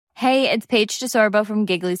Hey, it's Paige DeSorbo from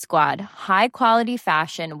Giggly Squad. High quality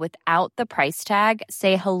fashion without the price tag.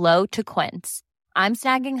 Say hello to Quince. I'm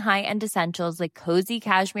snagging high-end essentials like cozy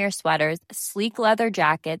cashmere sweaters, sleek leather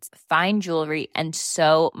jackets, fine jewelry, and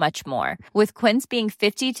so much more. With Quince being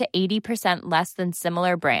 50 to 80% less than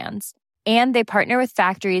similar brands. And they partner with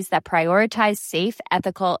factories that prioritize safe,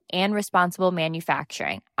 ethical, and responsible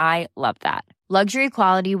manufacturing. I love that. Luxury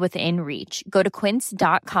quality within reach. Go to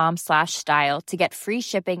quince.com/style to get free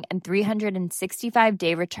shipping and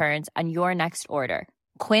 365-day returns on your next order.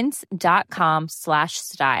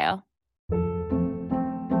 Quince.com/style.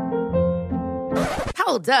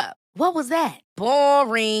 Hold up. What was that?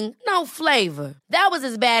 Boring. No flavor. That was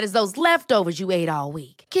as bad as those leftovers you ate all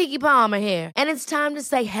week. Keke Palmer here. And it's time to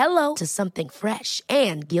say hello to something fresh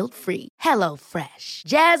and guilt-free. Hello Fresh.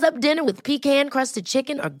 Jazz up dinner with pecan-crusted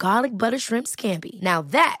chicken or garlic butter shrimp scampi. Now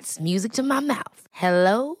that's music to my mouth.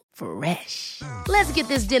 Hello Fresh. Let's get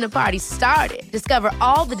this dinner party started. Discover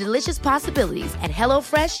all the delicious possibilities at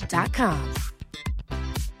hellofresh.com.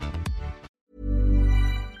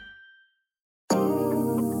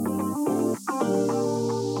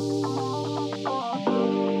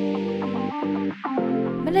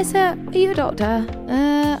 Melissa, are you a doctor?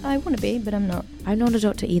 I want to be, but I'm not. I'm not a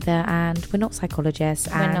doctor either, and we're not psychologists,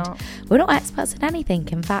 and We're we're not experts in anything.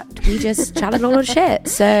 In fact, we just chat a lot of shit.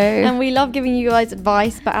 So, And we love giving you guys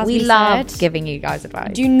advice, but as we love said, giving you guys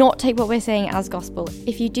advice. do not take what we're saying as gospel.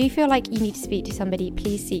 If you do feel like you need to speak to somebody,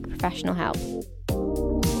 please seek professional help.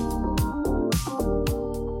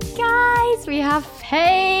 Guys, we have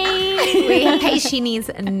Paige. She needs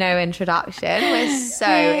no introduction. We're so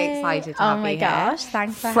excited to have you Oh my here. gosh,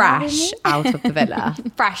 thanks for having Fresh me. out of the villa.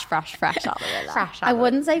 fresh out of the villa. Fresh out I of the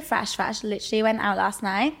wouldn't say fresh. Literally went out last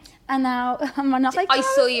night, and now I'm not like. I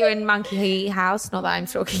saw you in Monkey House. Not that I'm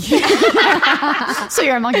stalking you. So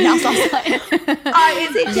you're in Monkey House last night.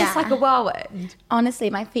 Is it just Yeah. like a whirlwind? Honestly,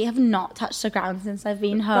 my feet have not touched the ground since I've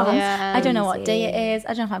been home. Yeah. I don't know what day it is. I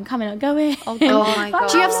don't know if I'm coming or going. Oh my God.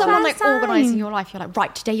 Do you have someone like First time. organising your life? You're like,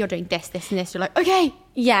 right, today you're doing this, this, and this. You're like, okay.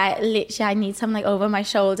 Yeah, literally, I need someone like over my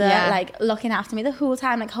shoulder, Yeah. like looking after me the whole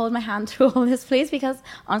time, like hold my hand through all this, please, because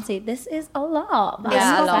honestly, this is a lot. But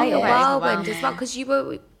Yeah, I'm a lot. excited. Whirlwind as well, because you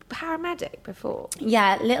were paramedic before.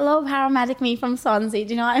 Yeah, little old paramedic me from Swansea,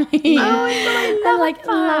 do you know what I mean? Oh my God, I'm like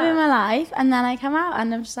loving my life, and then I come out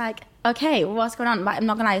and I'm just like, okay, what's going on? But I'm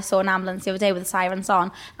not gonna lie, I saw an ambulance the other day with the sirens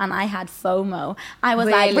on, and I had FOMO. I was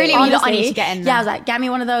like, Really? honestly, I need to get in Yeah, there. I was like, get me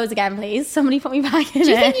one of those again, please. Somebody put me back in Do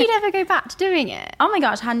you it. think you'd ever go back to doing it? Oh my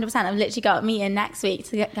gosh, 100%. I've literally got a meeting next week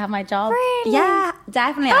to have my job. Really? Yeah,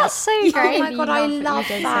 definitely. That's so great. Oh my God, I You love what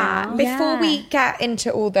you do that. so well. Before we get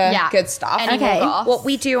into all the Yeah. good stuff, Any more Okay. goss? what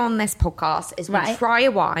we do on this podcast is we Right. try a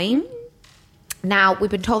wine. Now, we've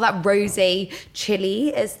been told that rosé chili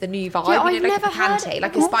is the new vibe. Yeah, You I've know, like never a picante, heard-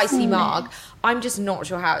 like a spicy marg. I'm just not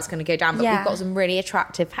sure how it's going to go down, but Yeah. we've got some really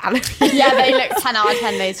attractive jalapenos. Yeah, they look 10 out of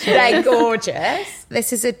 10, those two. They're gorgeous.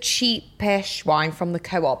 This is a cheapish wine from the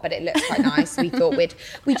Co-op, but it looks quite nice. We thought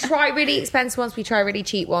we try really expensive ones, we try really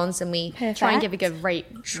cheap ones, and we Perfect. Try and give a good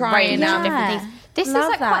range and, of different Yeah. things. This is Love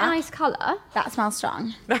like quite that. a nice colour. That smells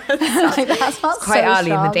strong. Like, that smells quite so early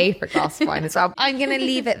strong. in the day for a glass of wine as well. I'm going to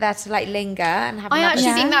leave it there to like linger and have I another actually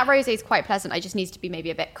Yeah. think that rosé is quite pleasant. I just needs to be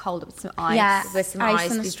maybe a bit colder with some ice. Yeah, with some ice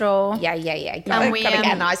ice. and a straw. Yeah. Gotta, And we, gotta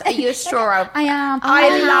get um, nice. Are you a straw? I am. I I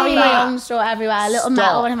love carry that. my own straw everywhere. A little Stop.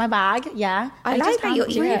 metal one in my bag. Yeah. I just like that you're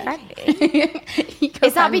can't do eco-friendly. it.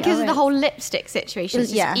 Is that because of the whole lipstick situation? It's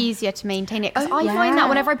just Yeah. easier to maintain it. Because Oh, I yeah. find that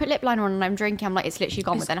whenever I put lip liner on and I'm drinking, I'm like, it's literally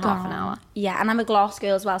gone within half an hour. Yeah, and I'm a gloss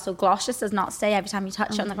girl as well, so gloss just does not stay every time you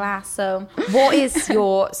touch it on the glass. So What is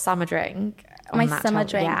your summer drink? on my that summer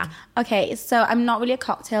topic? drink. Yeah. Okay, so I'm not really a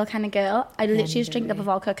cocktail kind of girl. I literally just drink double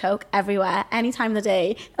vodka Coke everywhere, any time of the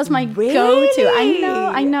day. That's my go-to.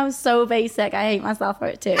 I know, so basic. I hate myself for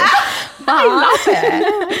it too. I love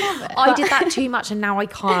it. I did that too much, and now I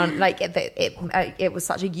can't. Like it was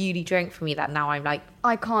such a uni drink for me that now I'm like.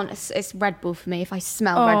 I can't. It's Red Bull for me. If I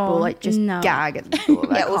smell Red Bull, like just no. gag at the door.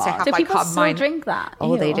 Yeah, also have Do like people a still mine. drink that?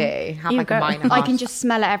 Oh, they Ew. do. Have Ew, like a gross. minor. I can just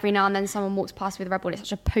smell it every now and then. Someone walks past with a Red Bull, and it's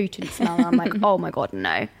such a potent smell. And I'm like, oh my god,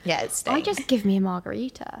 no. Yeah, it's. I just give me a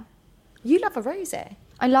margarita. You love a rosé.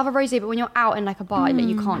 I love a rosé, but when you're out in like a bar, like,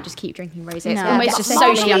 you can't just keep drinking rosé. It's No. almost Yeah, just but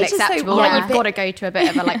socially margaritas are so unacceptable. good. Like you've got to go to a bit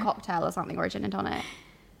of a like cocktail or something or a gin and tonic.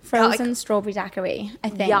 Frozen strawberry daiquiri, I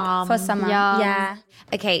think, Yum. for summer. Yum. Yeah.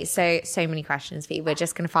 Okay, so many questions for you. We're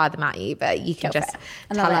just going to fire them at you, but you can Go for just it.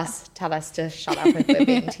 I love tell us to shut up if we're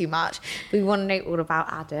being too much. We want to know all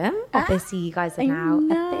about Adam. Obviously, you guys are now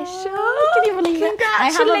official. Can you believe it?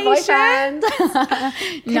 I have a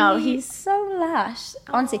boyfriend. No, he's so lush,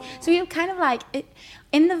 honestly. So we were kind of like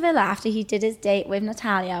in the villa after he did his date with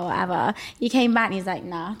Natalia or whatever. He came back and he's like,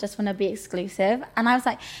 "Nah, just want to be exclusive." And I was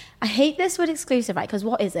like, I hate this word exclusive, right? Because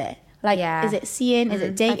what is it? Like, is it seeing? Is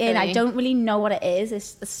it dating? I don't really know what it is.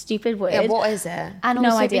 It's a stupid word. Yeah, what is it? And No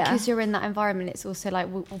also idea. because you're in that environment, it's also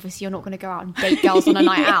like, well, obviously you're not going to go out and date girls on a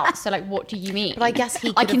night out. So like, what do you mean? But I guess he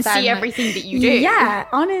I could can have see done, everything that you do. Yeah,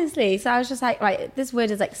 honestly. So I was just like, right, this word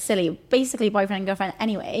is like silly. Basically boyfriend and girlfriend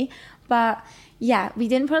anyway. But yeah, we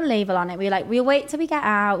didn't put a label on it. We were like, we'll wait till we get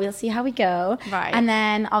out. We'll see how we go. Right. And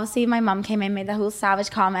then obviously my mum came in, made the whole savage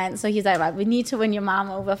comment. So he's like, right, we need to win your mum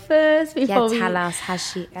over first before we... tell us,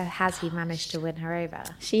 has he managed to win her over?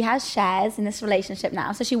 She has shares in this relationship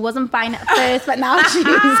now. So she wasn't buying it at first, but now she's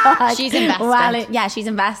like... She's invested. Well, she's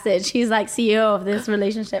invested. She's like CEO of this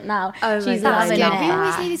relationship now. Oh my She's God, loving Yeah, it. we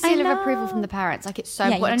always need a seal I of approval know. from the parents. Like, it's so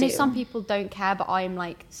Yeah, important. you I know do. some people don't care, but I'm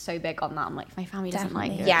like so big on that. I'm like, if my family doesn't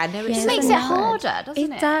like it. Yeah, no, It it's just makes it harder, doesn't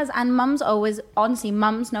it? It does. And mums always, honestly,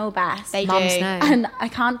 mums know best. They Mums do. know. And I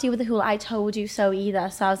can't deal with the whole I told you so either.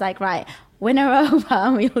 So I was like, right, win her over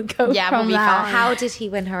and we'll go Yeah, from we'll be there. fine. How did he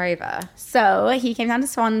win her over? So he came down to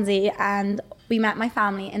Swansea and we met my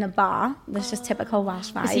family in a bar. That's just typical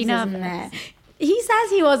Welsh vibes, he isn't nervous? it? He says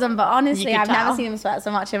he wasn't, but honestly, You could I've never tell. seen him sweat so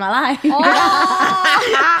much in my life.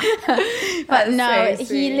 But no, so he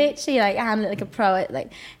sweet. literally like handled it like a pro.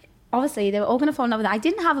 Like, obviously, they were all going to fall in love with it. I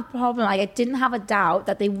didn't have a problem. Like, I didn't have a doubt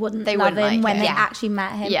that they wouldn't love wouldn't him like when it. they Yeah. actually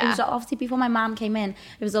met him. Yeah. It was obviously before my mom came in,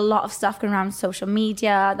 there was a lot of stuff going around social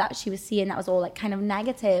media that she was seeing that was all like kind of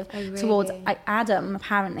negative towards like, Adam,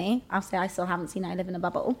 apparently. Obviously, I still haven't seen it. I live in a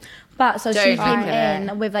bubble. But so she Don't came look at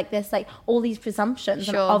in with like this, like all these presumptions.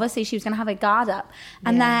 And Sure. obviously, she was going to have her guard up.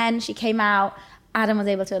 And then she came out. Adam was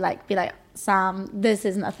able to like be like, Sam, this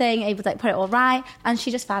isn't a thing, able to like put it all right, and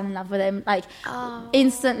she just fell in love with him like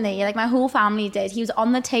instantly. Like my whole family did. He was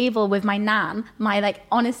on the table with my nan. My like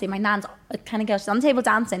honestly, my nan's a kind of girl. She's on the table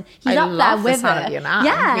dancing. He's I up love there the with sound her. of your nan.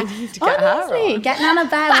 Yeah, We need to get her honestly, on. get Nana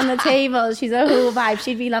Bear on the table. She's a whole vibe.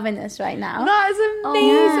 She'd be loving this right now. That is amazing.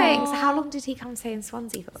 Yeah. So how long did he come stay in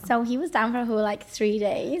Swansea for? So he was down for a whole like 3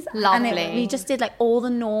 days. Lovely. And we just did like all the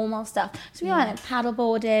normal stuff. So we went like paddle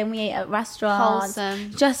boarding, we ate at restaurants.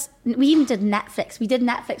 Wholesome. We even did Netflix. We did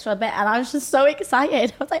Netflix for a bit and I was just so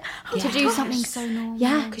excited. I was like, oh To my do gosh. something so normal.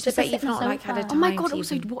 Yeah. Because I just bet to you've sit on not the like had a sofa. time. Oh my god! to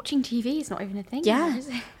Also, even- watching TV is not even a thing. Yeah. anymore, is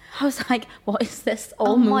it? I was like, what is this all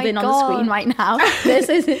Oh my moving on the God. screen right now? This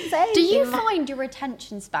is insane. Do you find your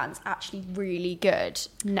attention spans actually really good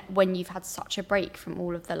when you've had such a break from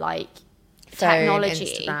all of the like Phone,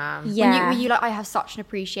 technology? Instagram. Yeah. When you like, I have such an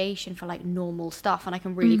appreciation for like normal stuff, and I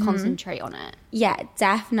can really concentrate on it. Yeah,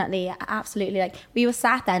 definitely, absolutely. Like we were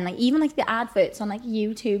sat there, and like even like the adverts on like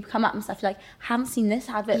YouTube come up and stuff. You're like, haven't seen this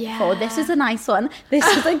advert before. This is a nice one. This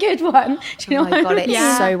is a good one. Do you know Oh my what god, I it's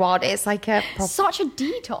mean? so wild. It's like a proper, Such a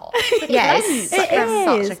detox. yes, Cleanse. it's It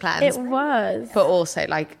is. such a cleanse, It was. but also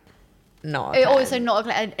like not. It also not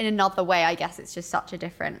in another way. I guess it's just such a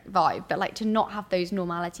different vibe. But like to not have those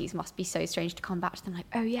normalities must be so strange to come back to them. Like,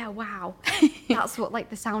 oh yeah, wow, that's what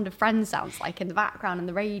like the sound of Friends sounds like in the background and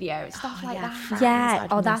the radio, stuff like that. Friends, Yeah.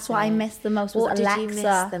 I'd Oh, that's miss what I it. missed the most was What did Alexa. you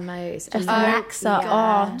miss the most? Just Alexa. Alexa.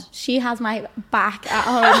 yeah. Oh, she has my back at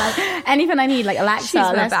home. Like, anything I need, like Alexa, She's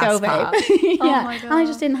my let's go, best babe. part. Yeah. my And I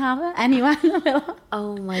just didn't have her anywhere.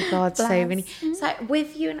 Oh my god, so Bless. many. So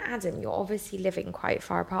with you and Adam, you're obviously living quite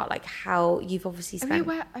far apart. Like how you've obviously spent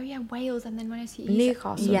Wales, and then when I see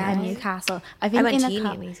Newcastle. Yeah, right? Newcastle. I think went in to the uni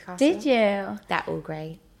car. in Newcastle. Did you? They're all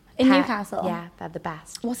great. In Pet- Newcastle? Yeah, they're the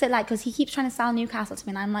best. What's it like? Because he keeps trying to sell Newcastle to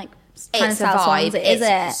me, and I'm like trying It's to a sell vibe. Swansea. Is It's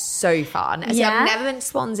it? so fun. See, Yeah? I've never been to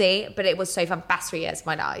Swansea, but it was so fun. Best 3 years of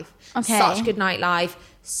my life. Okay. Such good nightlife.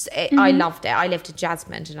 I loved it. I lived in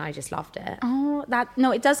Jasmine and I just loved it. Oh,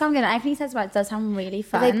 it does sound good. Everything he says about it does sound really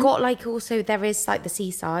But fun. they've got like also there is like the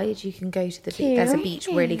seaside. You can go to the beach. There's a beach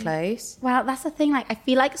really close. Well, that's the thing. Like, I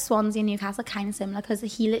feel like Swansea and Newcastle are kind of similar because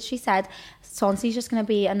he literally said Swansea's just going to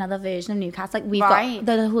be another version of Newcastle. Like, we've Right.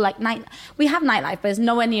 got the whole like night. We have nightlife, but it's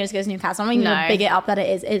nowhere near as good as Newcastle. I'm not even No. going to big it up that it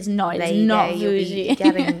is. It's not. There It's you not go.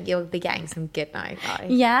 bougie. You'll be getting some good nightlife.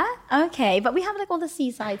 Yeah. Okay. But we have like all the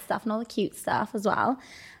seaside stuff and all the cute stuff as well.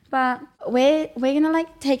 But we're gonna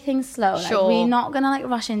like take things slow. Like, Sure. we're not gonna like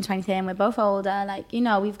rush into anything. We're both older. Like, you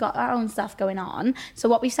know, we've got our own stuff going on. So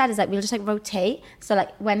what we've said is like we'll just like rotate. So like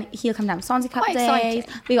when he'll come down Swansea Cup Quite days,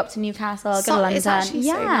 exciting. we go up to Newcastle, go to So- London. it's actually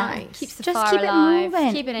so nice. Keeps the Just fire keep it alive,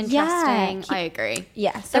 moving. keep it interesting. Yeah, I agree.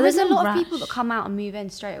 Yeah, so There is a there's no lot of rush. people that come out and move in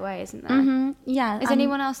straight away, isn't there? Yeah. Is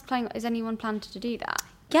anyone else planning? Is anyone planned to do that?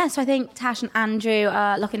 Yeah, so I think Tash and Andrew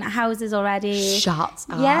are looking at houses already. Shut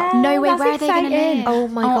up. Yeah, No way, that's where are they gonna exciting. live? Oh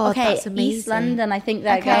my God, okay, that's amazing. East London, I think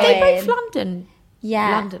they're Are going. they both London?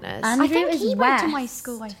 Yeah. Londoners. Andrew I think is he went West. to my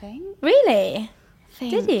school, I think. Really?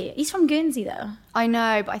 Did he? He's from Guernsey, though. I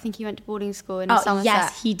know, but I think he went to boarding school in Oh, Somerset.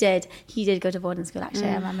 yes, he did. He did go to boarding school, actually.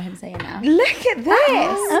 I remember him saying that. Look at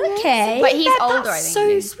this. Okay. But he's older, I That's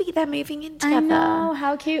think. so sweet. They're moving in I together. know.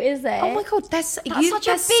 How cute is it? Oh my God, that's That's such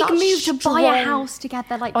a big move to buy a house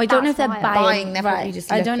together. Like, Oh, I don't know if they're that's buying. Buying, they're probably right.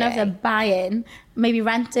 just I don't know if they're looking. buying. Maybe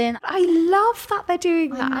renting. I love that they're doing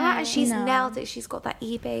that. know, She's I know. nailed it. She's got that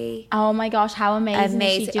eBay. Oh my gosh, how amazing! is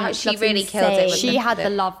Amazing. She, doing? Oh, She she looks really killed it with insane. She had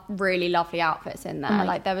the really lovely outfits in there.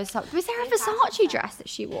 Like there was there a Versace dress that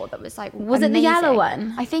she wore that was like Was it the yellow amazing.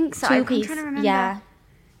 one? I think so. Two I'm piece. trying to remember. Yeah.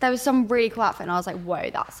 There was some really cool outfit and I was like, whoa,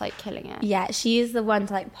 that's like killing it. Yeah, she is the one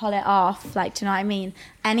to like pull it off. Like, do you know what I mean?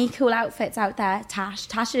 Any cool outfits out there? Tash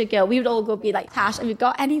is a girl. We would all go be like, Tash, have you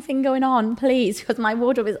got anything going on, please? Because my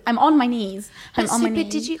wardrobe is. I'm on my knees. I'm on my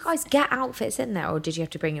knees. Did you guys get outfits in there, or did you have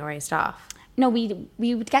to bring your own stuff? No, we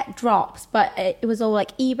would get drops, but it was all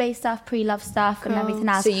like eBay stuff, pre-love stuff, and everything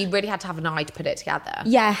else. So you really had to have an eye to put it together.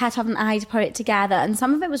 Yeah, I had to have an eye to put it together, and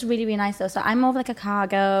some of it was really, really nice though. So I'm more of like a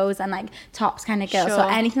cargos and like tops kind of girl. So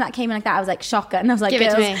Sure. anything that came in like that, I was like shocker, and I was like, Give it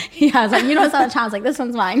to girls, me. yeah, I was like, you know, what's on a chance? Like this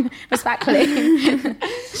one's mine, respectfully,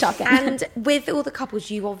 shocking. And with all the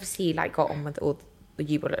couples, you obviously like got on with all.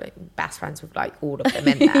 You were like, best friends with like all of them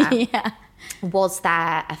in there. yeah. Was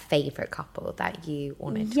there a favourite couple that you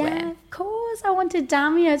wanted to Yeah, win? of course. I wanted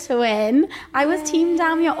Damia to win. I was Team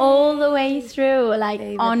Damia all the way through. Like,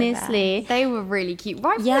 honestly. They were really cute.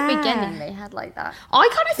 Right from Yeah. the beginning, they had like that. I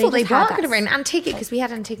kind of thought they just were had going to that win. Antigone, because we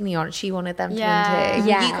had Antigone on, she wanted them to Yeah. win too.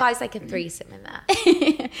 Yeah. You guys like a threesome in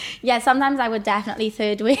there. Yeah, sometimes I would definitely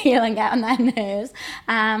third wheel and get on their nerves.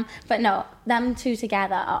 But no, them two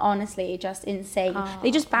together are honestly just insane.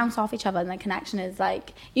 They just bounce off each other, and the connection is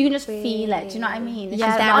like, you can just feel it. Do you know what I mean? It's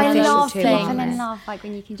just I beneficial love to falling one in another. love, like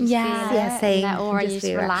when you can just Yeah. feel it. Yeah, Same. And they're already Just just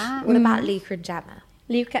feel it. relaxed. What about Luca and Gemma?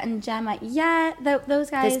 Luca and Gemma. Yeah, those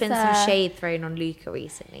guys. There's been some shade thrown on Luca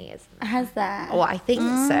recently, isn't there? Has there? Oh, I think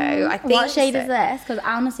so. I think What shade so. is this? Because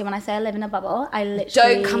honestly, when I say I live in a bubble, I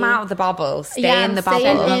literally Don't come out of the bubble. Stay Yeah, in the I'm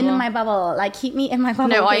bubble. staying in my bubble. Like, keep me in my bubble.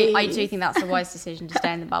 No, I please. do think that's the wise decision to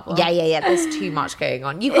stay in the bubble. Yeah. There's too much going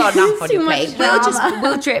on. You've got enough on Too your much plate. drama.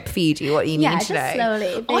 We'll drip feed you what you Yeah, need to know. just slowly,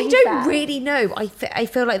 I baby don't steps. really know. I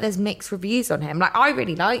feel like there's mixed reviews on him. Like I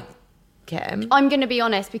really like him. I'm going to be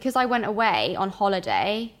honest, because I went away on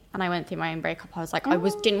holiday and I went through my own breakup, I was like,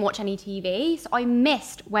 didn't watch any TV. So I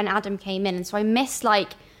missed when Adam came in. And so I missed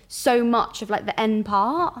like so much of like the end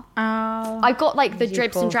part. Oh. I got like the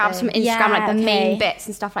dribs poor and drabs from thing. Instagram, Yeah, like the main okay. bits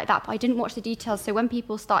and stuff like that. But I didn't watch the details. So when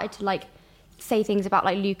people started to like say things about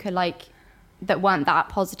like Luca, like that weren't that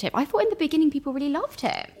positive, I thought in the beginning people really loved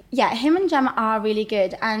him. Yeah, him and Gemma are really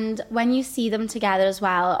good. And when you see them together as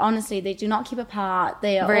well, honestly, they do not keep apart.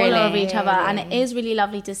 They are Really? all over each other. And it is really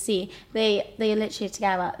lovely to see. They are literally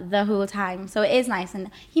together the whole time. So it is nice.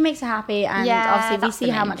 And he makes her happy. And Yeah, obviously, we that's see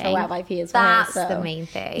the how main much of a thing. wet wife he is for That's her. So. the main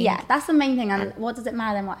thing. Yeah, that's the main thing. And what does it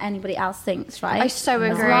matter than what anybody else thinks, right? I so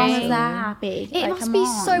As agree. long as they're happy. It Like, must come be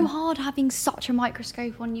on. so hard having such a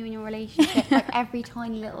microscope on you in your relationship, like every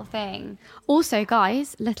tiny little thing. Also,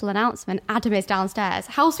 guys, little announcement: Adam is downstairs.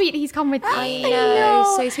 How sweet he's come with me. I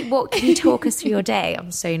know. So sweet. What can you talk us through your day?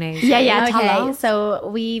 I'm so nosy. Yeah, tell Okay, us. so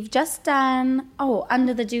we've just done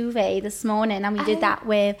Under the Duvet this morning, and we did that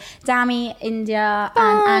with Dami, India,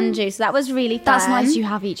 and Andrew. So that was really fun. That's nice. You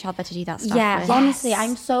have each other to do that stuff. Yeah, with. honestly,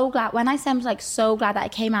 I'm so glad. When I say I'm like so glad that I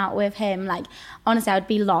came out with him, like honestly, I would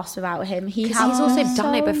be lost without him. He Because has he's also so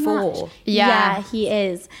done it before. much. Yeah. Yeah, he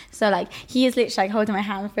is. So like he is literally like holding my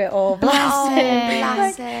hand for it all. Bless him.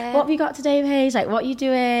 bless Like, him. what have you got today, Paige? Like what you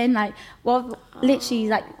doing? Like what? Literally,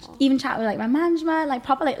 like even chat with like my management, like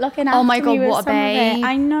proper like looking after Oh my me God, with what a some of it. babe.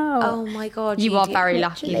 I know. Oh my God. You are do- very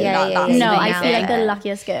lucky. Yeah, That's yeah, the No, thing I out feel like there. the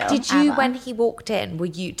luckiest girl. Did you, ever. when he walked in,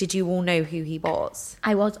 did you all know who he was?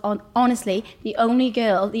 I was honestly the only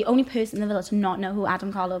person in the villa to not know who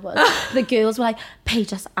Adam Carlo was. The girls were like, Paige,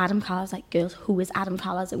 that's Adam Carlo. I was like, girls, who is Adam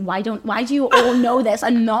Carlo? I was like, why do you all know this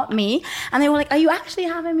and not me? And they were like, are you actually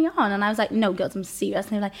having me on? And I was like, no, girls, I'm serious.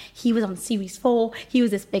 And they were like, he was on series 4. He was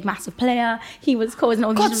this big, massive player. He was causing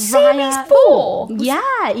all these series riots. 4?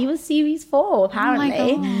 Yeah, he was series 4, apparently.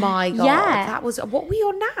 Oh my God. Yeah. That was, what we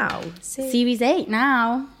on now? Series 8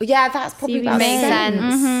 now. Yeah, that's probably Series about Makes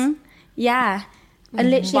sense. Mm-hmm. Yeah. I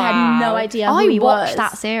literally had no idea who I he watched was.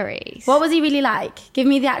 that series. What was he really like? Give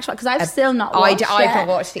me the actual, because I've still not watched I've it. not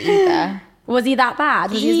watched it either. Was he that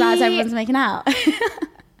bad? Was he as bad as everyone's making out?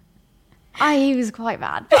 He was quite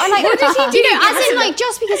bad. But I like, what did he do? You know, as in like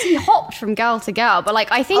just because he hopped from girl to girl, but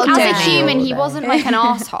like I think as a human he wasn't like an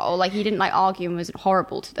asshole. Like he didn't like argue and wasn't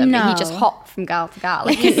horrible to them. No. But he just hopped from girl to girl.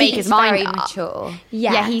 Like couldn't make his mind very up. mature.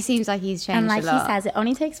 Yeah, he seems like he's changed And like a lot. he says, it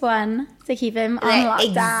only takes one to keep him on lockdown.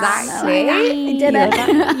 Exactly. He did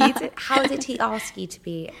it. How did he ask you to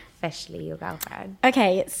be officially your girlfriend?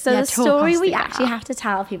 Okay, so Yeah, the talk story us we through actually that. have to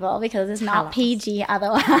tell people because it's Tell not us. PG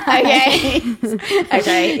otherwise. Okay.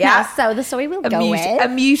 Okay, yeah. So the story we'll go A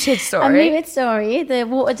with. muted A story. muted story. The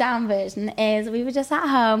watered down version is we were just at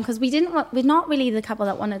home because we're not really the couple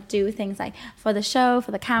that want to do things like for the show,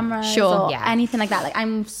 for the cameras, Sure, or yeah. anything like that. Like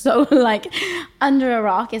I'm so like under a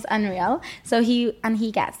rock. It's unreal. So he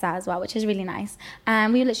gets that as well, which is really nice.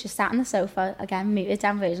 We literally sat on the sofa again, muted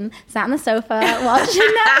down version. Sat on the sofa watching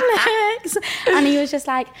Netflix, and he was just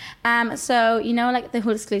like, so you know, like the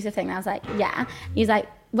whole exclusive thing. And I was like, yeah. He's like,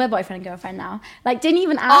 we're boyfriend and girlfriend now. Like, didn't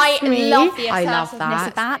even ask me. I love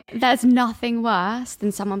that. There's nothing worse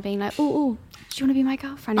than someone being like, "Oh, do you want to be my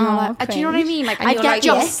girlfriend?" And you're like, do you know what I cringe. mean? Like, I'd you're get like, the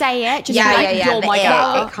just ick. say it. Just Yeah, be yeah, like, yeah, you're the my ick. girl.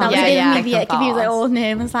 It That comes was Yeah, giving yeah. me the ick if he was like, Bars. oh,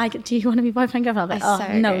 name was like, do you want to be boyfriend girlfriend? I was like, I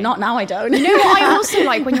oh, so no, agree. not now, I don't. You know what I also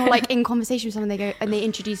like when you're like in conversation with someone, they go and they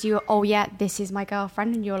introduce you. Oh yeah, this is my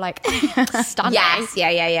girlfriend, and you're like, stunning. Yes,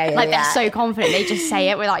 yeah. Like they're so confident, they just say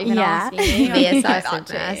it without even Yeah. asking you. Be I like assertiveness.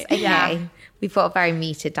 that too. Okay. Yeah. We've got a very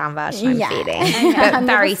muted down version, I'm Yeah. feeling. But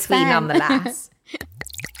very sweet 100%. nonetheless.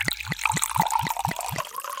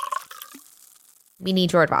 We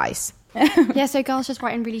need your advice. Yeah, so girls just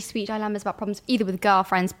write in really sweet dilemmas about problems either with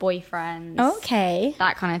girlfriends, boyfriends, Okay.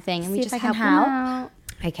 that kind of thing, and we See if just I can help them help.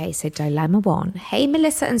 out. Okay, so dilemma 1. Hey,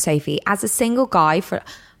 Melissa and Sophie, as a single guy for...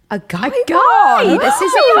 A guy? This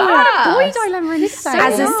is a Boy first. dilemma in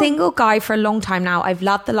As a single guy for a long time now, I've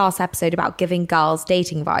loved the last episode about giving girls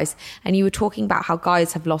dating advice. And you were talking about how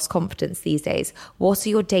guys have lost confidence these days. What are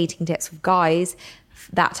your dating tips for guys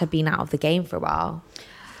that have been out of the game for a while?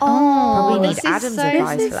 Probably need this is Adam's so-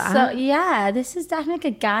 advice This for is that. so, yeah, this is definitely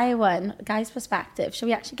a guy's perspective. Should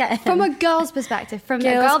we actually get him? From a girl's perspective, from a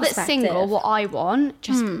Girl's girl that's perspective. single, what I want,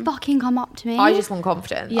 just fucking come up to me. I just want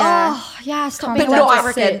confidence. Yeah. Oh, yeah, stop But being But not like not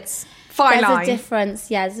just arrogance. Fine There's line. a difference.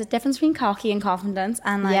 Yeah, there's a difference between cocky and confidence,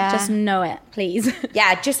 and like Yeah. just know it, please.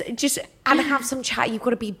 Yeah, just and have some chat. You've got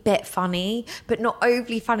to be a bit funny, but not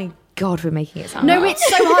overly funny. God, we're making it sound No, bad. it's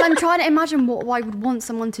so hard. I'm trying to imagine what I would want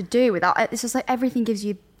someone to do without it. It's just like everything gives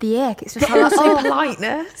you the ick. It's just like, also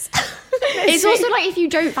politeness. it's also like if you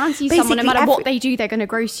don't fancy someone, no Basically matter what every- they do, they're going to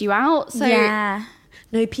gross you out. So yeah.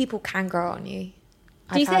 No, people can grow on you.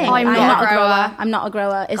 Do you I've had think? it. I'm not a grower. I'm not a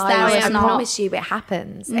grower. It's Guys, there. I It's not. promise you, it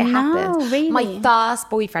happens. It No, happens. really? My first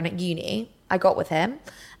boyfriend at uni, I got with him,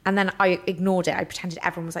 and then I ignored it. I pretended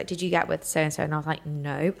everyone was like, "Did you get with so and so?" And I was like,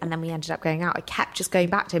 "No." And then we ended up going out. I kept just going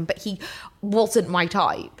back to him, but he wasn't my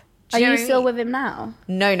type. Do Are know you what I still mean? with him now?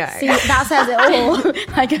 No. See, that says it all.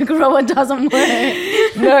 Like a grower doesn't work.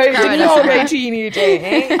 No, did not go to uni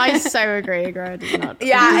dating. I so agree. Grow does not.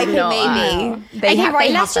 Yeah, okay, maybe. They Okay, have- right.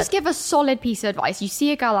 they Let's have just give a solid piece of advice. You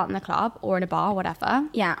see a girl out in the club or in a bar, whatever.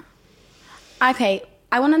 Yeah. Okay,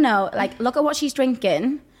 I want to know, like, look at what she's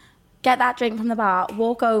drinking, get that drink from the bar,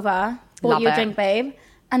 walk over, bought Love you a it. drink, babe,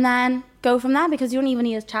 and then go from there because you don't even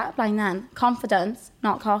need a chat line then. Confidence,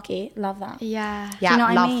 not cocky. Love that. Yeah. Yeah, you know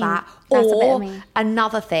what I love mean? that. That's a bit Or of me.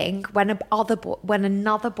 another thing, when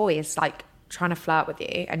another boy is like trying to flirt with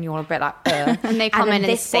you, and you're a bit like, And they come then in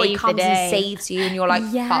and this boy save the comes day. and saves you, and you're like,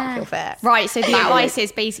 Yeah. fuck, you're fit. Right, so the That advice would-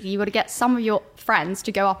 is basically you got to get some of your friends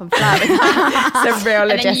to go up and flirt with her. It's a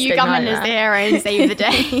real and then you logistic come in as nightmare. the hero and save the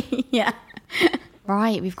day. Yeah.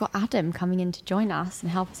 Right, we've got Adam coming in to join us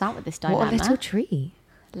and help us out with this dilemma. What a little treat.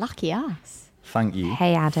 Lucky us. Thank you.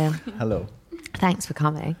 Hey, Adam. Hello. Thanks for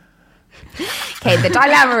coming. Okay, the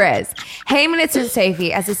dilemma is, hey, Melissa and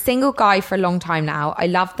Sophie, as a single guy for a long time now, I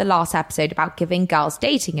loved the last episode about giving girls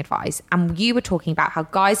dating advice, and you were talking about how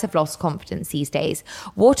guys have lost confidence these days.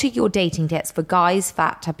 What are your dating tips for guys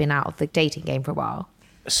that have been out of the dating game for a while?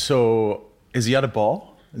 So, is he at a bar?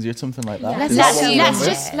 Is he at something like that? Let's Is that let's what we're let's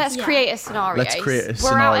on with? just create a scenario. Let's create a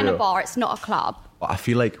We're out in a scenario. bar. It's not a club. But I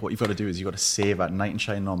feel like what you've got to do is you've got to save that knight in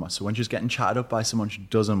shining armor. So when she's getting chatted up by someone she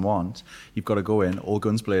doesn't want, you've got to go in, all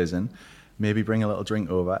guns blazing, maybe bring a little drink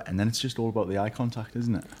over, and then it's just all about the eye contact,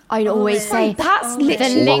 isn't it? I'd always say That's the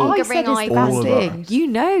literally what I said lingering is eye the All best of thing. that.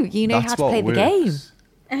 You know how to play the game.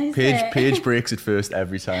 Paige breaks it first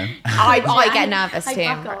every time. I get nervous I too.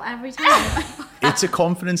 buckle every time. It's a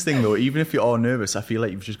confidence thing though. Even if you are nervous, I feel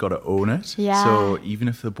like you've just got to own it. Yeah. So even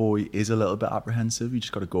if the boy is a little bit apprehensive, you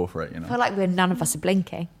just got to go for it, you know. I feel like none of us are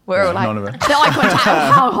blinking. We're all like, None of it. the eye contact.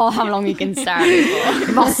 How long you can stare at me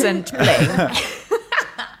for. mustn't blink.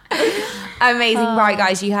 Amazing. Right,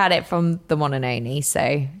 guys, you had it from the one and only.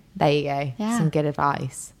 So there you go. Yeah. Some good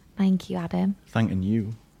advice. Thank you, Adam. Thanking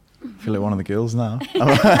you. I feel like one of the girls now.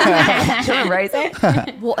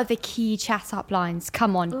 What are the key chat up lines?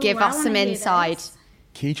 Come on, give I us wanna some hear insight. this.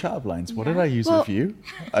 Key chat up lines. What did I use with you?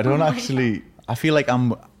 I don't actually. I feel like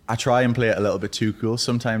I try and play it a little bit too cool.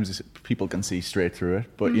 Sometimes people can see straight through it,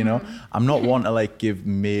 but you know, I'm not one to like give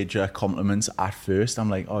major compliments at first. I'm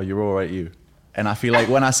like, oh, you're all right, you. And I feel like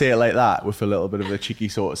when I say it like that with a little bit of a cheeky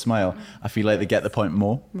sort of smile, I feel like they get the point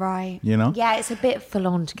more. Right. You know? Yeah, it's a bit full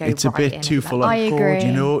on to go. It's a bit too full on. I agree.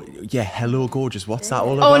 You know, yeah, hello, gorgeous. What's that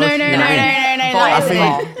all about? Oh, no. I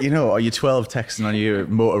think, you know, are you 12 texting on your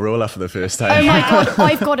Motorola for the first time? Oh my God,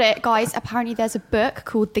 I've got it, guys. Apparently there's a book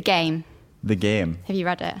called The Game. The Game. Have you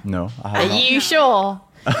read it? No, I have not. Are you sure?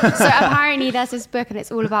 So apparently there's this book and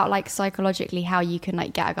it's all about like psychologically how you can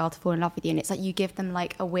like get a girl to fall in love with you, and it's like you give them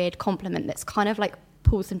like a weird compliment that's kind of like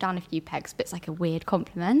pulls them down a few pegs, but it's like a weird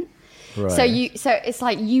compliment. Right. So it's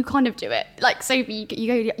like you kind of do it. Like Sophie, you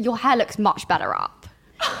go, your hair looks much better up.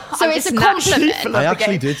 So it's a compliment. I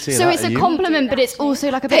actually did say So that. it's to a you. compliment, but it's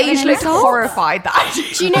also like a bit of Paige an looks insult. horrified that.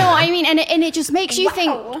 Do you know what I mean? And it just makes you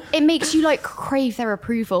think, it makes you like crave their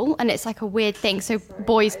approval, and it's like a weird thing. So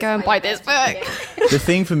boys go and buy this book. The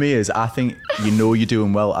thing for me is, I think you know you're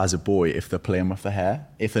doing well as a boy if they're playing with the hair.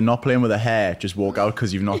 If they're not playing with the hair, just walk out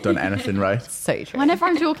because you've not done anything right. So true. Whenever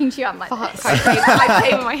I'm talking to you, I'm like, fuck. I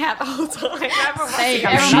play with my hair the whole time. If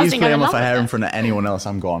Everyone's she's thinking playing I'm with in her hair love in front of anyone else,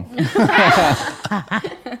 I'm gone.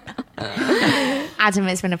 Adam,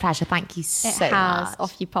 it's been a pleasure. Thank you so It has. much.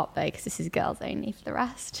 Off you pop though, because this is girls only for the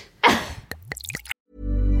rest.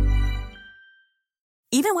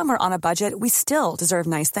 Even when we're on a budget, we still deserve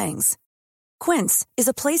nice things. Quince is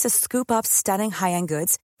a place to scoop up stunning high-end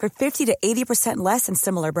goods for 50 to 80% less than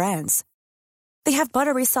similar brands. They have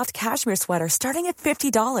buttery soft cashmere sweaters starting at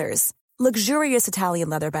 $50, luxurious Italian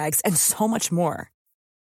leather bags, and so much more.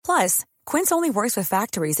 Plus, Quince only works with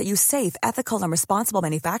factories that use safe, ethical, and responsible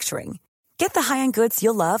manufacturing. Get the high-end goods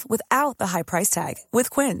you'll love without the high price tag with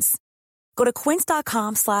Quince. Go to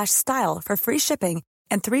quince.com/style for free shipping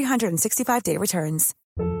and 365-day returns.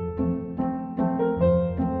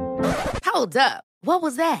 Hold up. What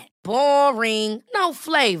was that? Boring. No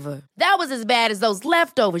flavor. That was as bad as those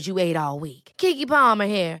leftovers you ate all week. Keke Palmer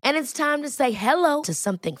here, and it's time to say hello to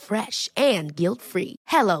something fresh and guilt-free.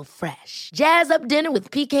 Hello Fresh. Jazz up dinner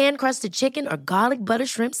with pecan-crusted chicken or garlic butter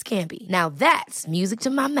shrimp scampi. Now that's music to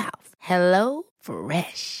my mouth. Hello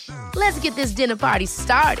Fresh. Let's get this dinner party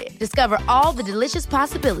started. Discover all the delicious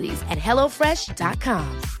possibilities at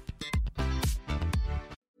hellofresh.com.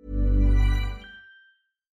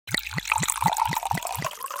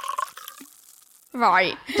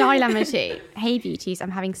 Right, dilemma 2. Hey beauties,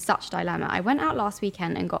 I'm having such a dilemma. I went out last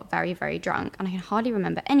weekend and got very, very drunk, and I can hardly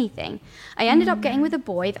remember anything. I ended up getting with a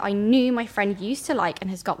boy that I knew my friend used to like and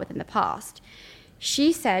has got with in the past.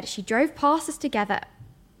 She said she drove past us together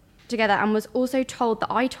and was also told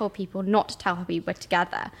that I told people not to tell her we were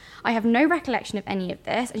together. I have no recollection of any of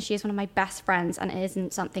this, and she is one of my best friends, and it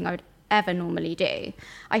isn't something I would ever normally do.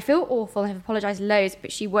 I feel awful and have apologised loads,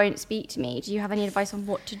 but she won't speak to me. Do you have any advice on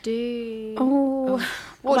what to do?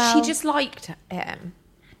 She just liked him.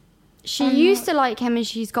 She used to like him and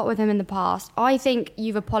she's got with him in the past. I think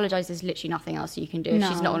you've apologised. There's literally nothing else you can do. If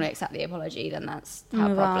she's not going to accept the apology, then that's her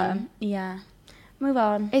Move problem. on. Yeah. Move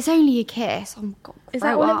on. It's only a kiss. Oh, God, Is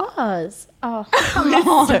that grow what up. it was? Oh.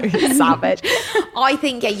 So savage. I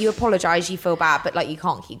think, yeah, you apologise, you feel bad, but like you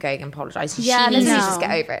can't keep going and apologising. Yeah, she needs to no. just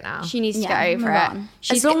get over it now. She needs to Yeah, get over move it. on.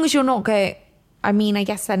 As long as you're not going, I mean, I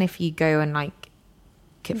guess then if you go and like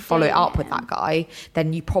follow it up with that guy,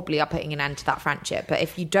 then you probably are putting an end to that friendship. But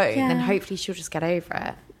if you don't, then hopefully she'll just get over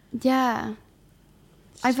it. Yeah.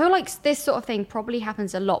 I feel like this sort of thing probably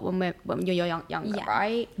happens a lot when you're younger, Yeah.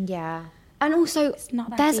 right? Yeah. And also, not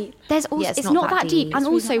that there's deep. also Yeah, it's not that deep. And It's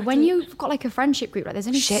really also, not that when deep. you've got like a friendship group, like there's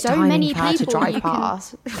only Shit so timing many for her to people drive you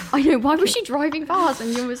past. can. I know. Why was she driving fast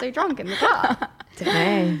when you were so drunk in the car? Don't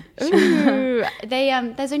know. Ooh,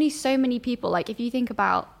 there's only so many people. Like if you think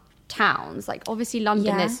about towns, like obviously London,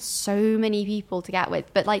 Yeah. there's so many people to get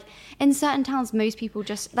with, but like in certain towns, most people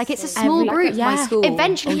just like it's a small Every- group. like at my school.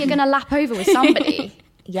 Eventually, you're gonna lap over with somebody.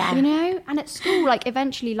 Yeah. You know, and at school, like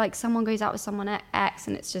eventually, like someone goes out with someone X,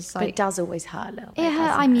 and it's just But like it does always hurt a little bit. it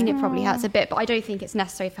hurt. I mean, it probably hurts a bit, but I don't think it's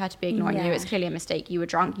necessary for her to be ignoring you. Yeah. It's clearly a mistake. You were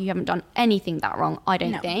drunk. You haven't done anything that wrong. I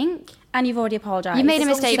don't No. think. And you've already apologised. You made a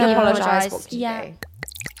mistake. You You apologise. apologised. What could you Yeah. do?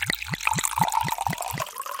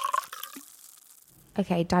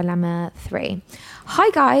 Okay, dilemma 3. Hi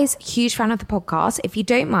guys, huge fan of the podcast. If you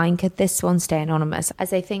don't mind, could this one stay anonymous?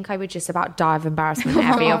 As I think I would just about die of embarrassment if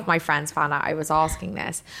any of my friends found out I was asking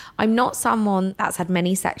this. I'm not someone that's had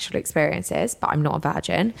many sexual experiences, but I'm not a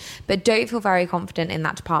virgin, but don't feel very confident in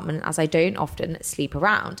that department as I don't often sleep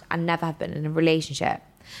around and never have been in a relationship.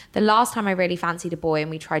 The last time I really fancied a boy and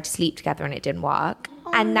we tried to sleep together and it didn't work.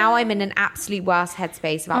 And now I'm in an absolute worst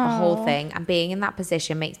headspace about the whole thing, and being in that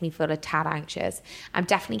position makes me feel a tad anxious. I'm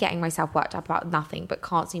definitely getting myself worked up about nothing, but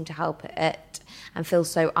can't seem to help it and feel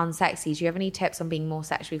so unsexy. Do you have any tips on being more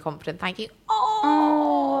sexually confident? Thank you.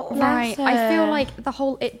 Right. I feel like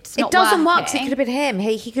it doesn't work because it could have been him.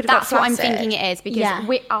 He could have That's got what I'm flaccid. thinking it is,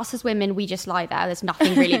 because us as women, we just lie there. There's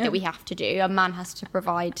nothing really that we have to do. A man has to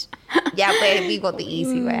provide. Yeah, but we've got the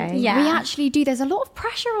easy way. Yeah. We actually do. There's a lot of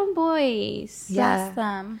pressure on boys. Bless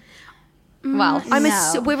them. Well,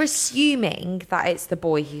 We're assuming that it's the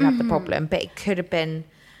boy who had the problem, but it could have been...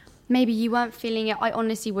 Maybe you weren't feeling it. I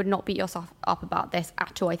honestly would not beat yourself up about this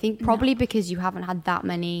at all. I think probably because you haven't had that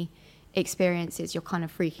many experiences, you're kind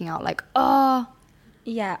of freaking out like,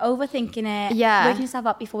 Yeah, overthinking it. Yeah. Waking yourself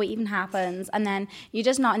up before it even happens. And then you're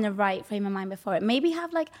just not in the right frame of mind before it. Maybe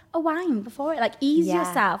have like a wine before it. Like ease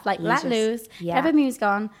yourself. Like let loose. Get every music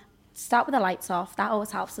on. Start with the lights off. That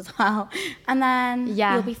always helps as well. And then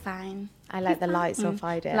you'll be fine. I like the lights off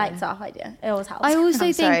idea. Lights off idea. It always helps. I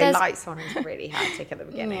also think there's lights on is really hectic at the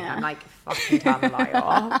beginning. Yeah. I'm like, fucking turn the light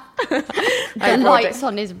off. the lights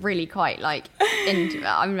on is really quite like into it.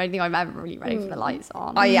 I don't think I'm ever really ready for the lights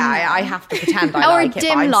on. Oh yeah, I have to pretend I Or like a it,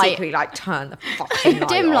 dim but I'm light. secretly like, turn the fucking light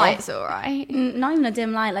Dim off. light's all right. Not even a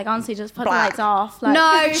dim light. Like honestly, just put Black. the lights off. Like,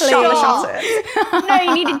 No, please. stop. No,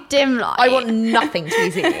 you need a dim light. I want nothing to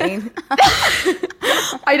be seen.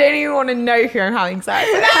 I don't even want to know who I'm having sex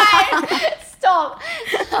with. Stop.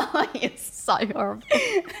 You're so horrible.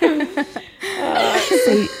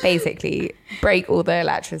 So basically, break all the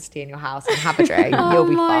electricity in your house and have a drink. You'll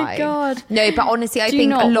be my fine. God. No, but honestly, I Do think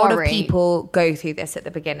not a lot worry. of people go through this at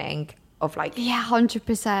the beginning of like, Yeah,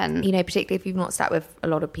 100%. you know, particularly if you've not sat with a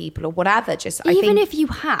lot of people or whatever. Just I Even think, if you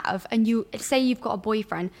have, and you say you've got a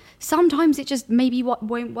boyfriend, sometimes it just maybe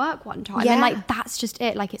won't work one time. Yeah. And like, that's just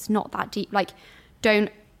it. Like, it's not that deep. Like,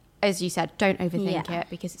 don't, as you said, don't overthink Yeah. it,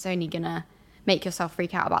 because it's only going to make yourself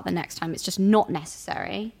freak out about the next time. It's just not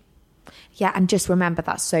necessary. yeah, and just remember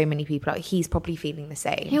that so many people, like, he's probably feeling the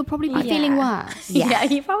same. He'll probably be feeling worse. Yeah,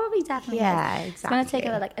 he probably definitely Yeah, is. It's going to take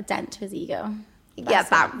exactly. a dent to his ego. Yeah,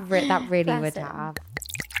 that really Bless would him. have.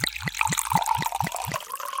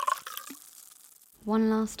 One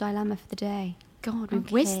last dilemma for the day. God,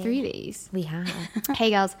 we've whizzed through these. We have. Hey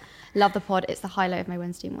girls, love the pod. It's the highlight of my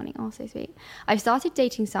Wednesday morning. Oh, so sweet. I've started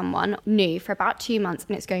dating someone new for about 2 months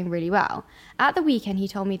and it's going really well. At the weekend, he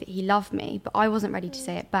told me that he loved me, but I wasn't ready to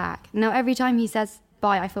say it back. Now, every time he says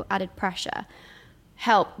bye, I feel added pressure.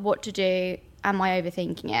 Help, what to do? Am I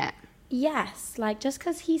overthinking it? Yes, like just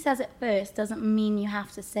because he says it first doesn't mean you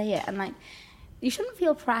have to say it. And like, you shouldn't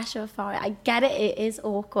feel pressure for it. I get it, it is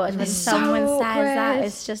awkward when someone says that.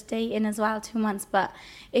 It's just dating as well, 2 months. But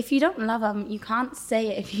if you don't love them, you can't say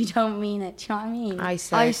it if you don't mean it. Do you know what I mean? I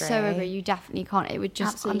So agree. You definitely can't. It would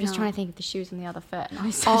just. Absolutely I'm just not. trying to think of the shoes on the other foot. And I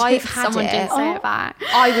said I've it, had someone it. didn't say it back.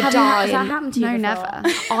 I would die. Has that happened to you No, before?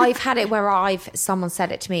 never. I've had it where someone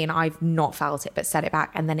said it to me and I've not felt it but said it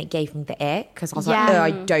back, and then it gave me the ick because I was like, Yeah. oh, I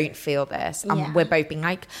don't feel this, and Yeah. we're both being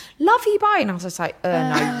like, love you, bye, and I was just like, no,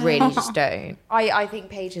 I really just don't. I think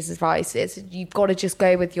Paige's advice is you've got to just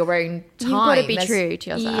go with your own time. You've got to be There's- true to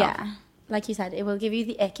yourself. Yeah. Like you said, it will give you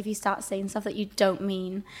the ick if you start saying stuff that you don't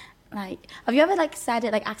mean. Like, have you ever like said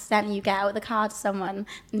it like accidentally? You get out of the car to someone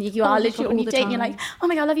and you are literally all on your the date and you're time. like, oh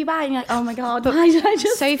my god, love you, bye, and you're like, oh my god, why did I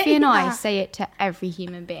just Sophie say and I that? say it to every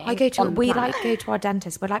human being. I go to on the we planet. like go to our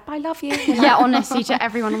dentist. We're like, I love you. Yeah, honestly, to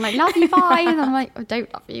everyone, I'm like, love you, bye. And I'm like, I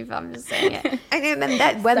don't love you, but I'm just saying it. And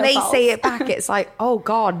then when So they false. say it back, it's like, oh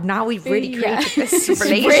god, now we've really Yeah. created this Spread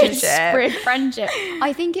relationship. friendship.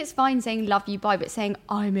 I think it's fine saying love you, bye, but saying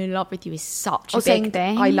I'm in love with you is such a Or big saying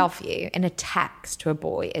thing. I love you in a text to a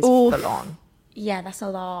boy is full on. Yeah, that's a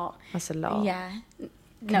lot. That's a lot. Yeah.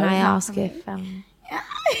 Can I ask if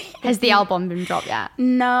Has the album been dropped yet?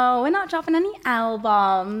 No, we're not dropping any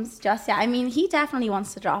albums just yet. I mean, he definitely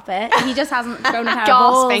wants to drop it. He just hasn't thrown a pair of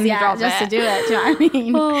balls Gasping to yet drop just it. to do it. Do you know what I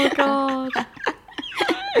mean? Oh god.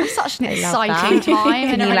 It's such an love exciting that. time.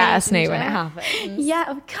 Can in a you let us know when it relationship. happens?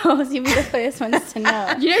 Yeah, of course. You'll be the first ones to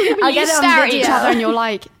know. You know, when I'll you get it on stare at each video. other and you're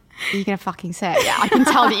like, are you going to fucking say it? Yeah, I can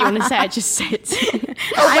tell that you want to say it. Just say it to me.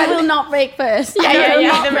 I will not break first. Yeah, I yeah, will yeah.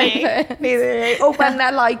 not break first. Or when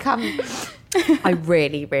they're like, I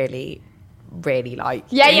really, really really like.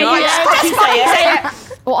 Yeah. Just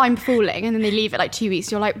say it. Or I'm falling, and then they leave it like 2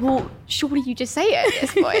 weeks. You're like, well, surely you just say it at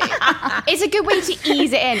this point. It's a good way to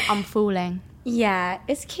ease it in. I'm falling. Yeah,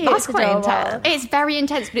 it's cute. That's it's quite adorable. intense. It's very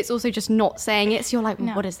intense, but it's also just not saying it. So you're like,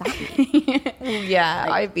 well, what does that mean? Yeah,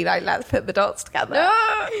 I'd be like, let's put the dots together.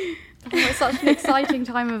 It's such an exciting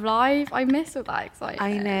time of life. I miss all that excitement.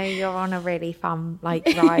 I know you're on a really fun ride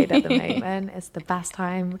at the moment. It's the best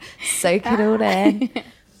time. Soak it all in.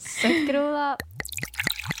 Soak it all up.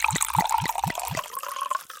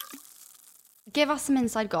 Give us some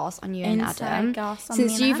inside goss on you and Adam.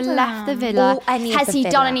 Since you've left the villa, has he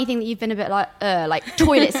done anything that you've been a bit like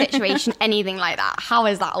toilet situation, anything like that? How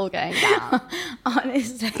is that all going down?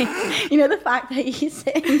 Honestly, the fact that he's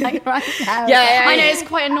sitting like right now. Yeah. I know it's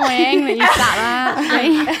quite annoying that you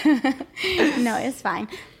sat there. No, it's fine.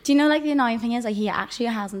 Do you know, like, the annoying thing is, like, he actually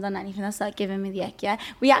hasn't done anything that's, like, giving me the ick yet.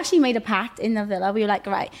 We actually made a pact in the villa. We were like,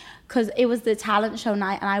 right, because it was the talent show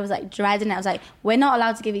night, and I was, like, dreading it. I was like, we're not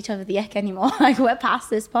allowed to give each other the ick anymore. Like, we're past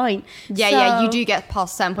this point. Yeah, you do get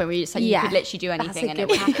past a certain point where you just, like, you could literally do anything and it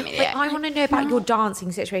would happen. I want to know about your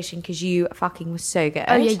dancing situation, because you fucking were so good.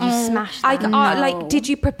 Oh, yeah, you smashed that. Like, did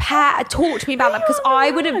you prepare? Talk to me about that, because I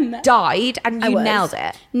would have died, and you nailed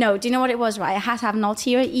it. No, do you know what it was, right? I had to have an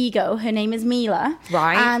ulterior ego. Her name is Mila.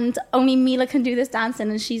 Right. And only Mila can do this dancing,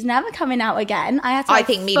 and she's never coming out again. I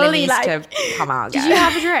think Mila needs to come out again. Did you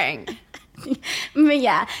have a drink?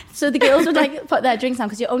 Yeah, so the girls would like put their drinks down,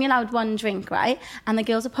 because you're only allowed one drink, right? And the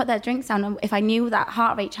girls would put their drinks down, and if I knew that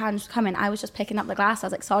heart rate challenge was coming, I was just picking up the glass. I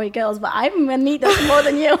was like, sorry girls, but I'm gonna need this more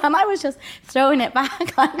than you. And I was just throwing it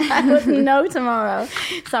back like I would know tomorrow.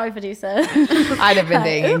 Sorry, producer. I'd have been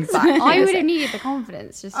doing exactly. I would have needed the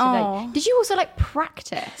confidence just to like. Did you also like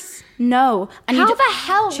practice? No. And how the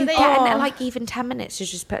hell do they get like even 10 minutes to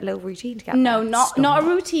just put a little routine together? No, not a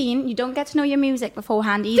routine. You don't get to know your music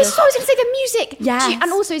beforehand either. This is what I was going to say, the music. Yes.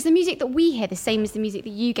 And also, is the music that we hear the same as the music that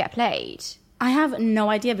you get played? I have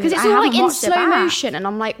no idea, because it's I all haven't like in watched it slow back. motion, and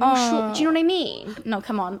I'm like, well, sure. Do you know what I mean? No,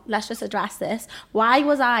 come on, let's just address this. Why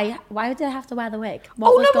did I have to wear the wig?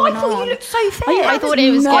 What was I going thought on? you looked so fit. I thought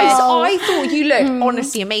it was good. I thought you looked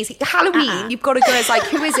honestly amazing. Halloween, you've got to go as like,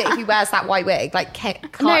 who is it who wears that white wig? Like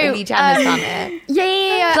Kylie Jenner's done it.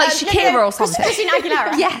 Yeah. Like Shakira or something. Christina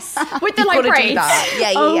Aguilera. Yes. With the like braids.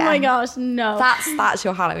 Yeah. Oh my gosh, no. That's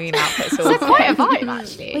your Halloween outfit. So quite a vibe,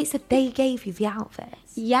 actually. Wait, so they gave you the outfits?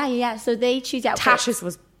 Yeah. So they choose the outfit. Tasha's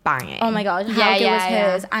was banging. Oh my god, how good was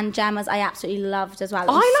hers? And Gemma's I absolutely loved as well.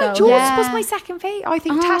 I liked yours. Was my second favourite. I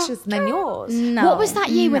think Tasha's and then yours. No, what was that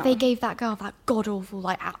year where they gave that girl that god awful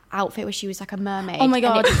like outfit where she was like a mermaid? Oh my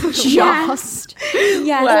god, just yeah.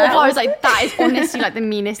 I was like, that is honestly like the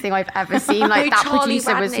meanest thing I've ever seen. Like that Charlie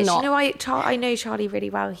producer was Radnich. not. You know, I know Charlie really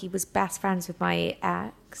well. He was best friends with my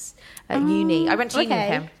ex at uni. I went to uni with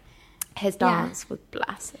him. His dance was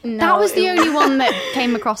blessed. No, that was the only one that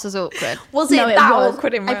came across as awkward. Was it that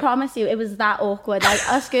awkward? I promise you, it was that awkward. Like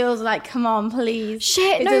us girls were like, come on, please.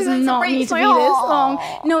 Shit, it does not need to be this long.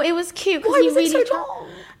 No, it was cute because he really so long?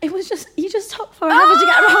 It was just, you just took forever to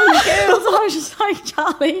get around the girls. I was just like,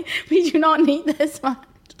 Charlie, we do not need this much.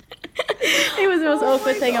 It was the most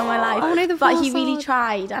awkward thing of my life. Oh, no, but he really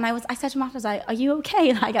tried, and I said to him after, I was like, are you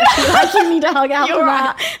okay? Like, I feel like you need a hug out from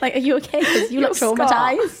that. Like, are you okay? Because you look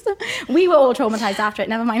traumatized. We were all traumatized after it,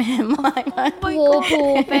 never mind him. Like,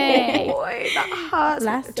 poor babe. Boy, that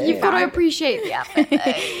hurts. You've got to appreciate the effort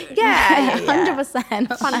though. Yeah,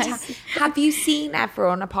 100%. Fantastic. Have you seen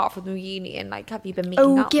everyone apart from the reunion? Like, have you been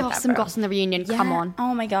meeting up give with us some everyone? goss on the reunion. Come on.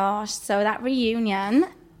 Oh my gosh. So that reunion,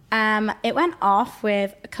 it went off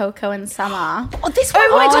with Coco and Summer. Oh, this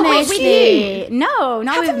one went off with you. No,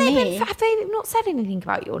 not with me. Have they not said anything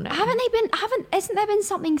about your name? Hasn't there been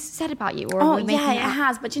something said about you? Or Oh yeah, it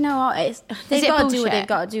has. But you know what? They've got to do what they've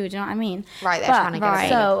got to do. Do you know what I mean? Right, they're trying to get it.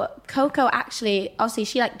 So Coco actually, obviously,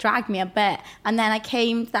 she like dragged me a bit, and then I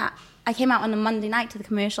came out on a Monday night to the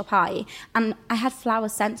commercial party, and I had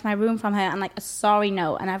flowers sent to my room from her and like a sorry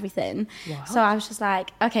note and everything. Wow. So I was just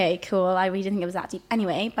like, okay, cool. I really didn't think it was that deep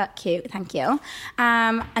anyway, but cute, thank you.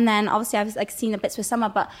 And then obviously I was like seeing the bits with Summer,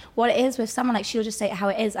 but what it is with Summer, like she'll just say it how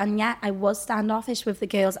it is, and yet I was standoffish with the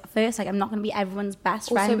girls at first. Like I'm not going to be everyone's best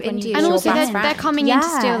friend. And also they're coming in to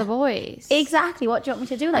steal the boys. Exactly. What do you want me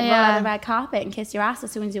to do? Like roll out the red carpet and kiss your ass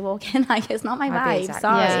as soon as you walk in? Like it's not my vibe.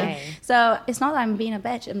 Sorry. So it's not that I'm being a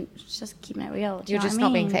bitch. I'm just keeping it real. You're just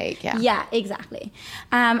not being fake, yeah. Yeah, exactly.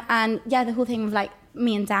 And yeah, the whole thing with like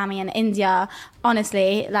me and Dami and India,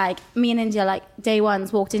 honestly, like me and India, like day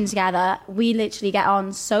ones walked in together. We literally get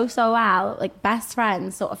on so well, like best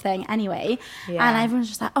friends sort of thing anyway. Yeah. And everyone's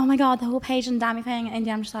just like, oh my God, the whole Paige and Dami thing. And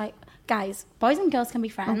India, I'm just like, guys, boys and girls can be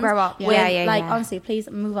friends. grow up, with, honestly, please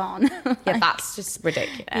move on. Yeah, that's just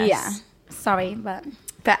ridiculous. Yeah. Sorry, but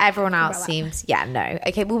everyone else seems, no.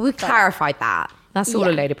 Okay, well, we've clarified that. That's all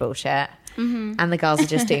a load of bullshit. Mm-hmm. And the girls are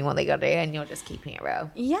just doing what they got to do, and you're just keeping it real.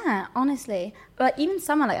 Yeah, honestly. But even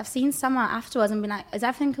Summer, like, I've seen Summer afterwards and been like, is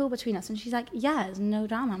everything cool between us? And she's like, yeah, there's no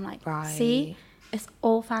drama. I'm like, see, it's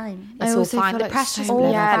all fine. It's all fine. The pressure's all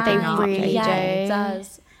fine. Yeah, they really do. Yeah, it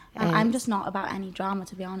does. I'm just not about any drama,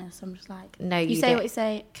 to be honest. I'm just like, no, you say what you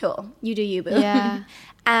say, cool. You do you, boo. Yeah.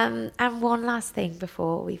 And one last thing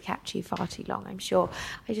before we've kept you far too long, I'm sure.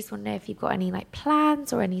 I just want to know if you've got any like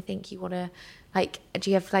plans or anything you want to, like, do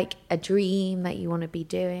you have like a dream that you want to be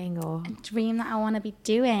doing or? A dream that I want to be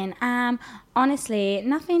doing? Honestly,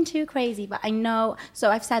 nothing too crazy, but I know, so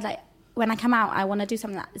I've said like, when I come out, I want to do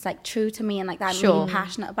something that is like true to me and like that I'm really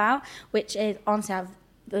passionate about, which is honestly, I've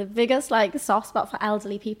the biggest like soft spot for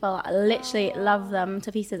elderly people. I literally love them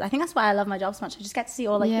to pieces. I think that's why I love my job so much. I just get to see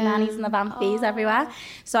all like the nannies and the vampies everywhere.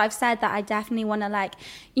 So I've said that I definitely want to like,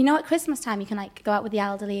 you know, at Christmas time you can like go out with the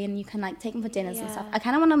elderly and you can like take them for dinners and stuff. I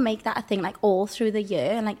kind of want to make that a thing like all through the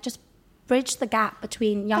year and like just bridge the gap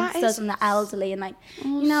between youngsters and the elderly and like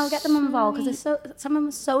you know get them involved because some of them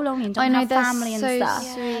are so lonely and don't have family and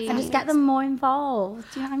stuff and just get them more involved.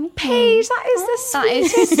 Do you know what I mean? Paige, that is the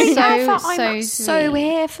sweetest thing ever. I'm so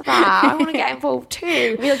here for that. I want to get involved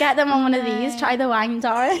too. We'll get them on one of these, try the wine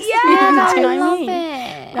Doris. I love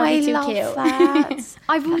it. I love cute. that.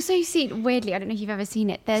 I've also seen, weirdly, I don't know if you've ever seen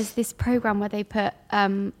it, there's this program where they put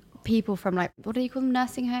people from like, what do you call them,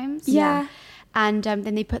 nursing homes? Yeah. And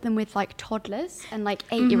then they put them with like toddlers and like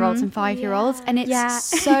 8-year-olds and 5-year-olds, and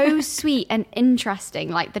it's so sweet and interesting,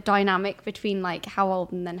 like the dynamic between like how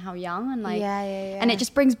old and then how young, and like and it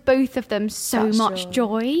just brings both of them so much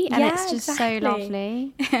joy, and it's just so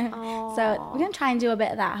lovely. So we're gonna try and do a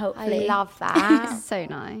bit of that, hopefully. I love that. So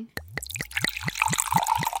nice.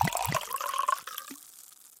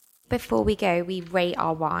 Before we go, we rate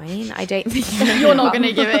our wine. I don't think you're not going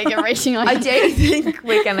to give it a rating. I don't think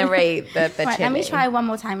we're going to rate the chili. Let me try one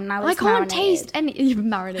more time. Now I can't taste any. You've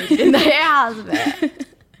marinated in there. It has a bit.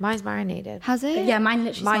 Mine's marinated. Has it? Yeah, mine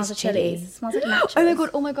literally smells of chili. It smells like nachos.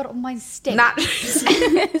 Oh my god, mine stinks. Nachos.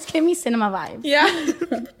 It's giving me cinema vibes. Yeah.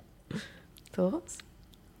 Thoughts?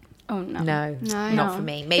 Oh no. No, not for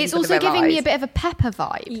me. Maybe it's also giving me a bit of a pepper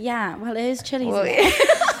vibe. Yeah, well it is chili.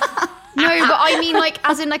 No, but I mean like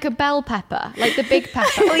as in like a bell pepper, like the big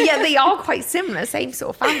pepper. Well, yeah, they are quite similar, same sort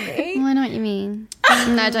of family. I know what you mean.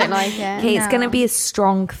 No, I don't like it. Okay, it's going to be a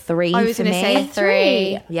strong 3 I was for me. Say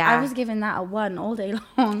 3. Yeah. I was giving that a 1 all day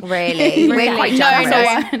long. Really? We're quite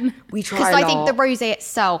generous. No. We try because a I lot. think the rosé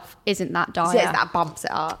itself isn't that dire. Yeah, that bumps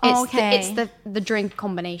it up. It's the drink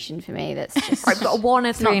combination for me that's just... Right, we've got a 1,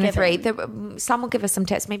 a 3 and a 3. Some will give us some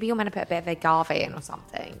tips. Maybe you're meant to put a bit of agave in or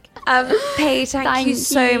something. Paige, thank you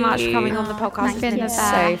so much for coming on the podcast. It's been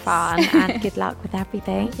so fun, and good luck with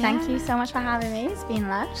everything. Thank you so much for having me. It's been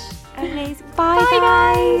lush. Amazing. Bye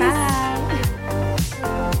guys. Bye.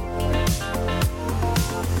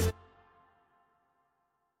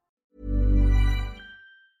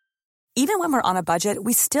 Even when we're on a budget,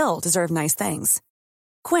 we still deserve nice things.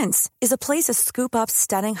 Quince is a place to scoop up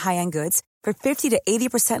stunning high-end goods for 50 to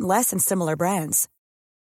 80% less than similar brands.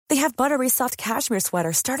 They have buttery soft cashmere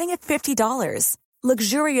sweaters starting at $50,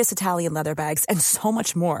 luxurious Italian leather bags, and so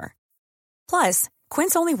much more. Plus,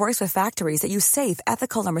 Quince only works with factories that use safe,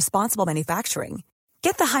 ethical, and responsible manufacturing.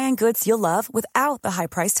 Get the high-end goods you'll love without the high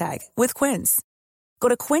price tag with Quince. Go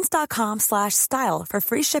to quince.com/style for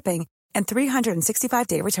free shipping and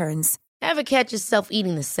 365-day returns. Ever catch yourself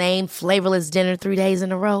eating the same flavorless dinner 3 days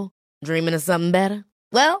in a row? Dreaming of something better?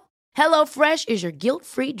 Well, HelloFresh is your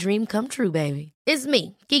guilt-free dream come true, baby. It's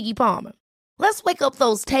me, Keke Palmer. Let's wake up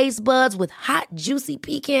those taste buds with hot, juicy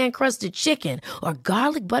pecan-crusted chicken or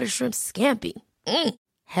garlic butter shrimp scampi.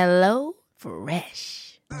 Hello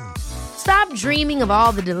Fresh. Stop dreaming of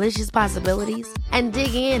all the delicious possibilities and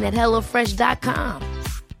dig in at HelloFresh.com.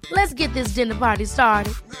 Let's get this dinner party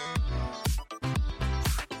started.